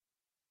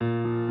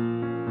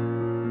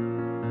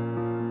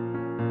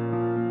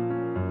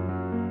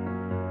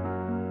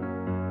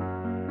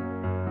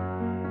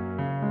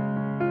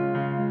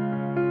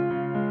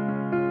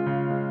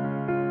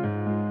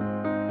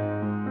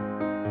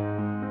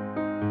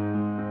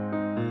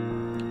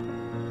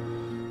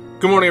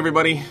Good morning,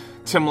 everybody.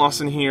 Tim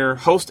Lawson here,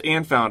 host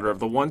and founder of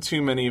the One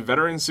Too Many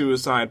Veteran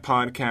Suicide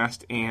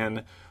podcast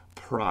and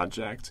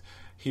project.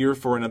 Here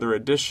for another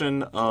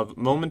edition of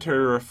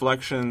Momentary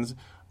Reflections.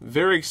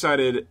 Very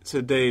excited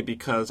today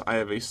because I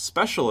have a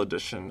special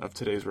edition of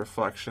today's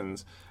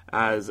Reflections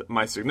as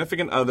my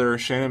significant other,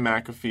 Shannon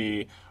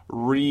McAfee,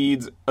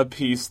 reads a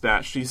piece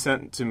that she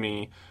sent to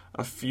me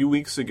a few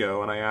weeks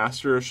ago, and I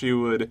asked her if she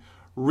would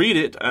read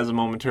it as a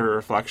momentary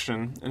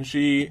reflection, and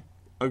she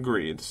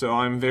agreed. So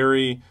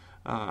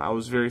I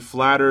was very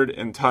flattered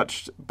and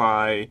touched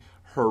by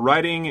her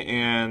writing,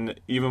 and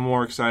even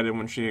more excited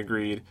when she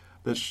agreed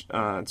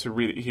that to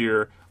read it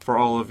here for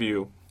all of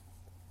you.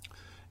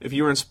 If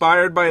you are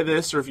inspired by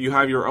this, or if you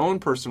have your own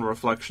personal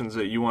reflections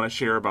that you want to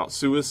share about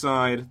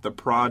suicide, the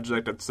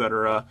project,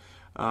 etc.,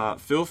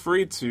 feel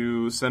free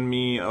to send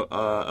me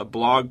a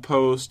blog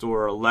post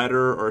or a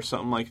letter or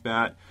something like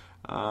that,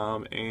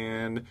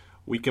 and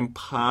we can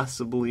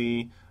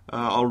possibly...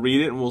 I'll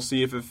read it and we'll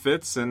see if it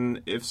fits,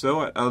 and if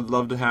so, I'd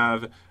love to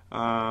have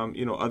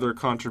other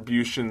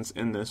contributions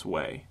in this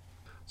way.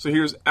 So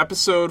here's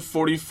episode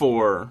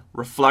 44,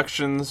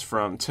 Reflections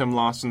from Tim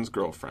Lawson's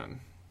Girlfriend.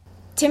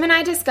 Tim and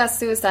I discussed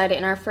suicide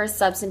in our first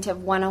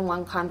substantive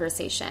one-on-one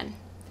conversation.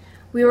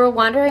 We were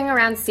wandering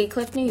around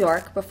Seacliff, New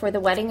York before the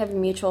wedding of a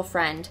mutual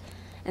friend,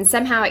 and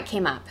somehow it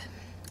came up.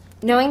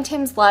 Knowing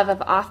Tim's love of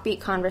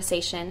offbeat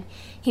conversation,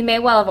 he may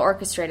well have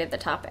orchestrated the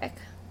topic.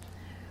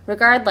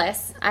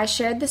 Regardless, I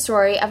shared the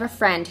story of a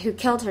friend who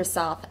killed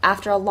herself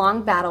after a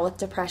long battle with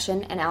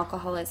depression and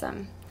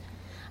alcoholism.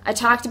 I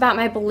talked about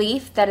my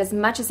belief that as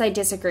much as I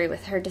disagree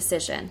with her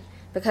decision,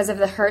 because of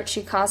the hurt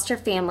she caused her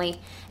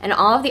family and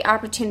all of the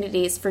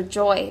opportunities for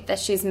joy that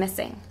she's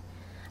missing,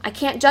 I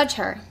can't judge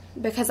her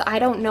because I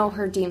don't know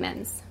her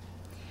demons.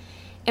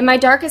 In my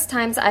darkest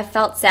times, I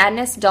felt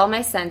sadness dull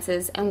my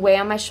senses and weigh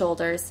on my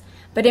shoulders,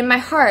 but in my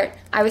heart,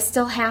 I was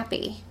still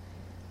happy.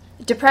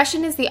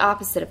 Depression is the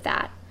opposite of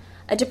that.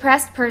 A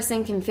depressed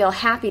person can feel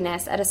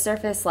happiness at a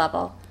surface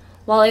level,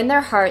 while in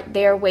their heart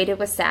they are weighted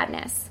with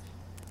sadness.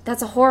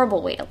 That's a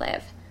horrible way to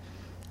live.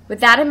 With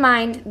that in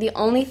mind, the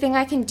only thing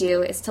I can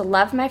do is to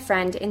love my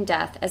friend in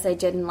death as I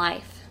did in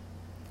life.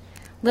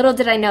 Little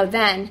did I know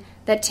then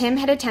that Tim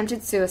had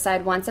attempted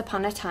suicide once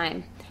upon a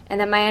time, and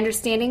that my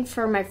understanding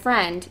for my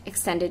friend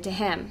extended to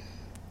him.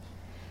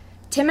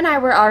 Tim and I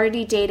were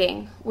already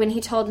dating when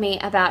he told me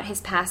about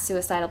his past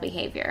suicidal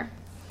behavior.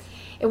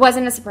 It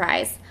wasn't a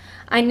surprise.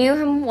 I knew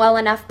him well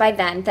enough by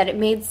then that it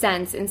made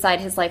sense inside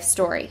his life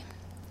story.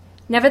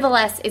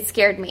 Nevertheless, it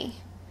scared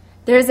me.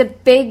 There is a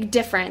big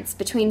difference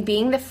between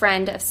being the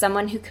friend of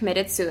someone who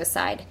committed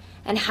suicide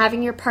and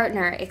having your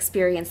partner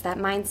experience that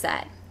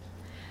mindset.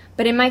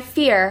 But in my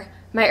fear,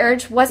 my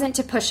urge wasn't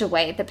to push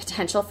away the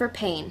potential for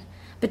pain,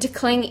 but to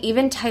cling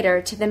even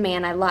tighter to the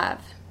man I love.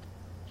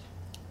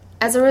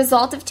 As a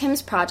result of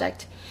Tim's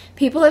project,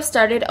 people have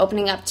started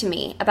opening up to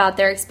me about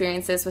their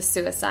experiences with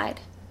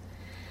suicide.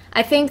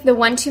 I think the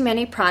One Too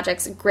Many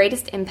project's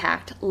greatest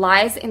impact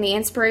lies in the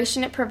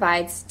inspiration it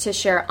provides to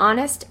share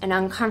honest and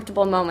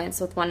uncomfortable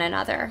moments with one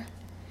another.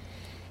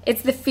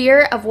 It's the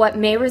fear of what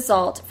may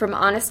result from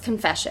honest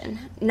confession,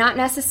 not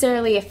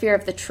necessarily a fear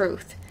of the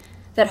truth,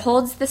 that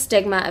holds the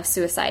stigma of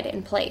suicide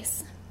in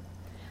place.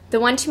 The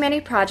One Too Many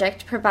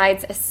project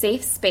provides a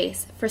safe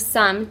space for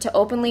some to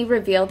openly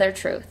reveal their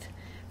truth,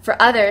 for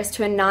others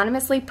to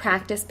anonymously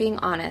practice being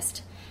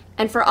honest,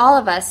 and for all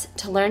of us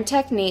to learn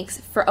techniques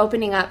for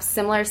opening up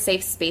similar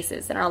safe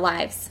spaces in our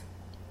lives.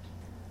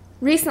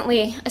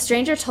 Recently, a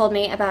stranger told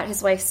me about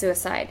his wife's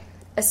suicide,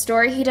 a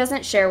story he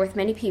doesn't share with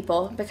many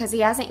people because he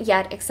hasn't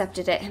yet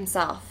accepted it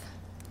himself.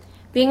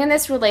 Being in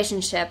this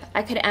relationship,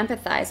 I could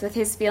empathize with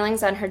his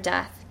feelings on her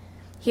death.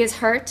 He is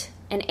hurt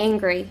and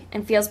angry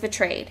and feels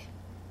betrayed.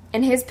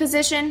 In his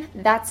position,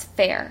 that's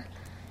fair.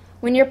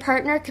 When your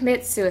partner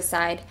commits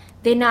suicide,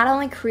 they not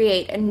only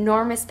create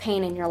enormous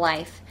pain in your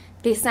life,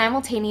 they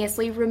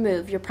simultaneously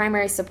remove your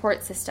primary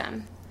support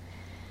system.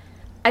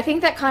 I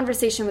think that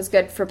conversation was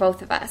good for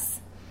both of us.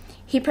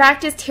 He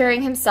practiced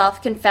hearing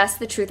himself confess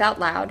the truth out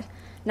loud,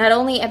 not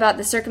only about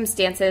the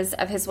circumstances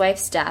of his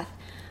wife's death,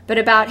 but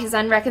about his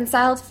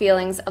unreconciled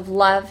feelings of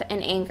love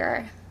and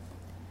anger.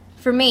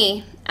 For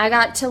me, I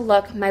got to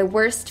look my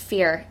worst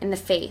fear in the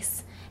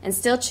face and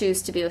still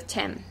choose to be with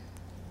Tim.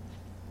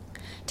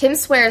 Tim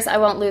swears I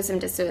won't lose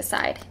him to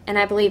suicide, and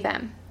I believe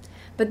him.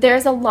 But there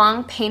is a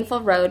long, painful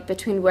road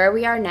between where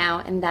we are now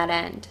and that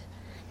end.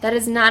 That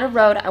is not a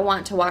road I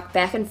want to walk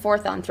back and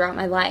forth on throughout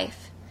my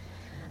life.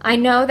 I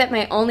know that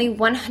my only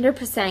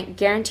 100%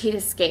 guaranteed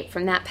escape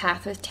from that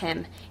path with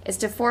Tim is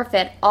to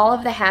forfeit all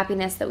of the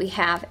happiness that we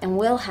have and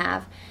will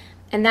have,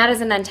 and that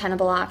is an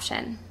untenable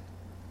option.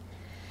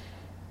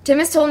 Tim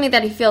has told me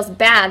that he feels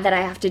bad that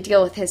I have to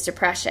deal with his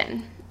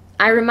depression.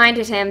 I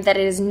reminded him that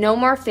it is no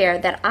more fair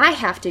that I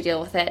have to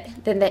deal with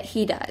it than that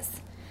he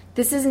does.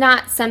 This is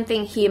not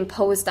something he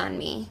imposed on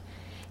me.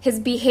 His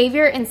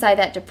behavior inside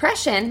that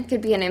depression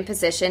could be an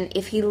imposition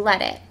if he let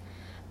it,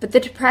 but the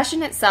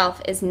depression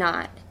itself is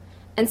not.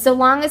 And so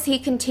long as he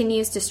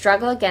continues to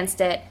struggle against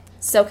it,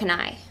 so can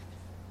I.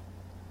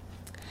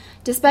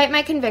 Despite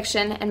my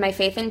conviction and my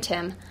faith in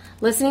Tim,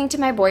 listening to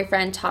my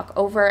boyfriend talk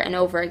over and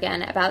over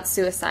again about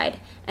suicide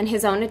and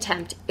his own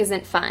attempt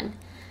isn't fun.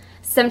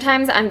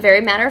 Sometimes I'm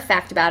very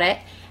matter-of-fact about it,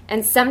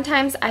 and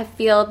sometimes I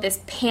feel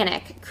this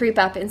panic creep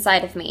up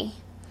inside of me.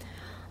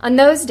 On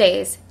those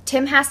days,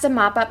 Tim has to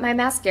mop up my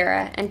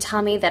mascara and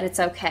tell me that it's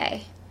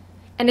okay.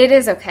 And it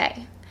is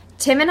okay.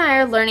 Tim and I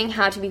are learning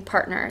how to be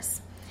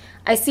partners.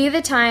 I see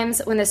the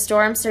times when the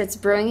storm starts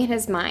brewing in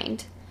his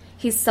mind.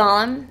 He's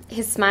solemn,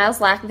 his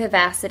smiles lack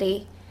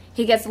vivacity,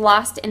 he gets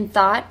lost in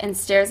thought and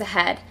stares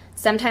ahead,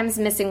 sometimes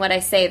missing what I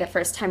say the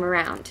first time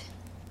around.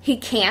 He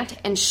can't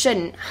and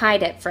shouldn't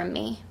hide it from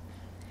me.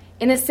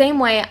 In the same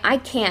way, I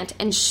can't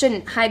and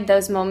shouldn't hide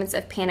those moments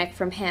of panic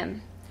from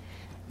him.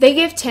 They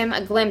give Tim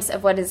a glimpse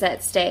of what is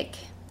at stake.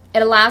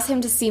 It allows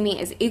him to see me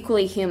as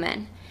equally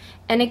human,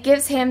 and it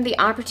gives him the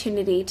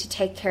opportunity to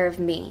take care of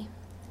me.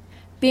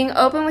 Being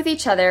open with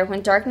each other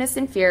when darkness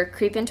and fear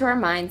creep into our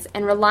minds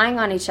and relying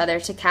on each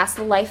other to cast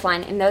a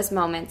lifeline in those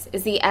moments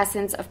is the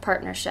essence of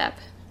partnership.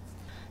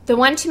 The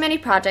One Too Many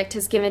Project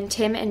has given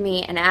Tim and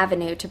me an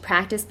avenue to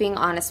practice being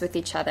honest with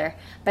each other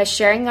by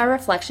sharing our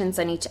reflections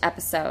on each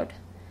episode.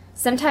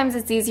 Sometimes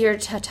it's easier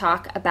to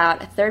talk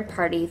about a third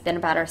party than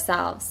about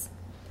ourselves.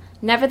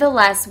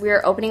 Nevertheless, we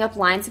are opening up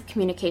lines of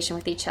communication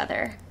with each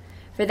other.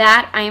 For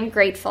that, I am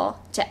grateful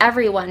to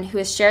everyone who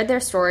has shared their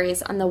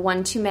stories on the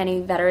One Too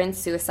Many Veteran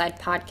Suicide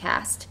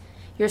podcast.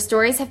 Your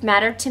stories have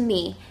mattered to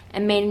me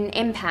and made an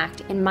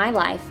impact in my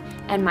life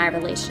and my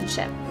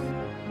relationship.